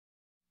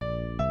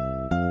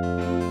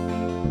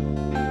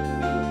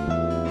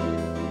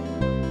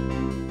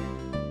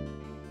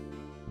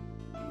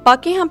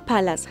Buckingham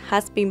Palace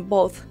has been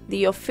both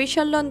the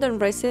official London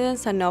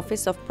residence and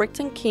office of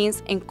Britain's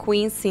kings and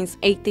queens since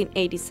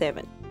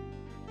 1887.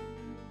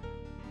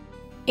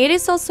 It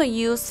is also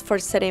used for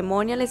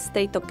ceremonial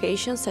state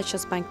occasions such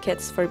as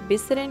banquets for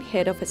visiting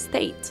head of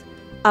state.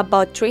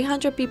 About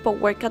 300 people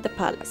work at the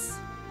palace.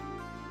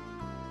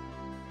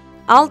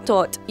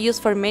 Although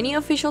used for many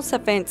official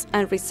events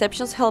and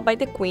receptions held by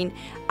the Queen,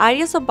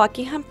 areas of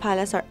Buckingham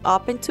Palace are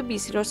open to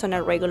visitors on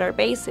a regular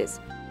basis.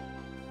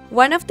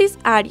 One of these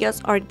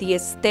areas are the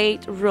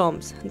state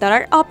rooms that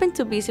are open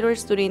to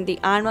visitors during the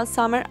annual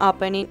summer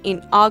opening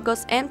in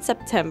August and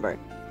September.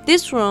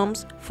 These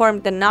rooms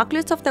form the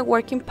nucleus of the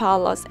working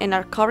palace and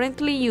are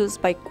currently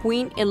used by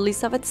Queen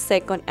Elizabeth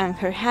II and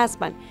her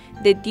husband,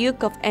 the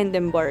Duke of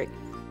Edinburgh.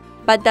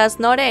 But that's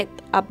not it.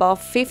 About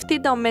 50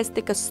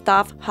 domestic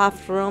staff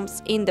have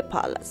rooms in the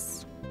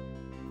palace.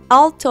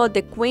 Although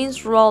the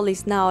Queen's role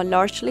is now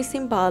largely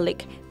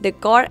symbolic, the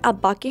guard at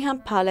Buckingham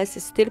Palace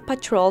still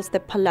patrols the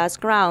palace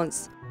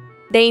grounds.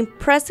 The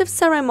impressive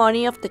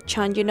ceremony of the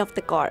changing of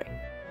the guard,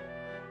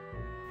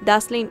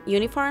 dazzling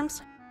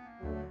uniforms,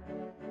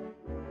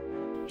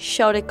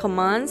 shouted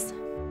commands,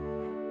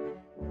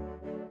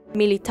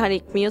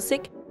 military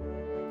music,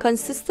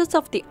 consists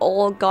of the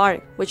old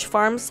guard, which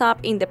forms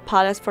up in the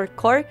palace for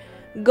court,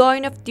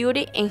 going off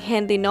duty and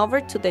handing over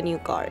to the new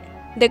guard.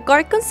 The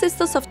guard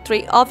consists of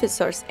 3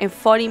 officers and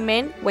 40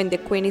 men when the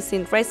Queen is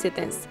in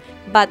residence,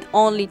 but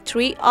only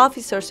 3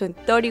 officers and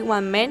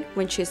 31 men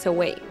when she is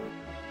away.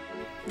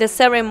 The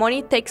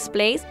ceremony takes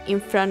place in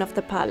front of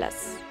the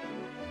palace.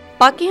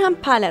 Buckingham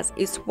Palace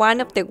is one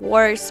of the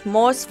world's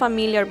most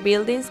familiar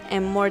buildings,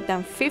 and more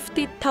than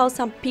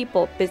 50,000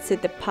 people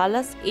visit the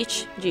palace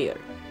each year.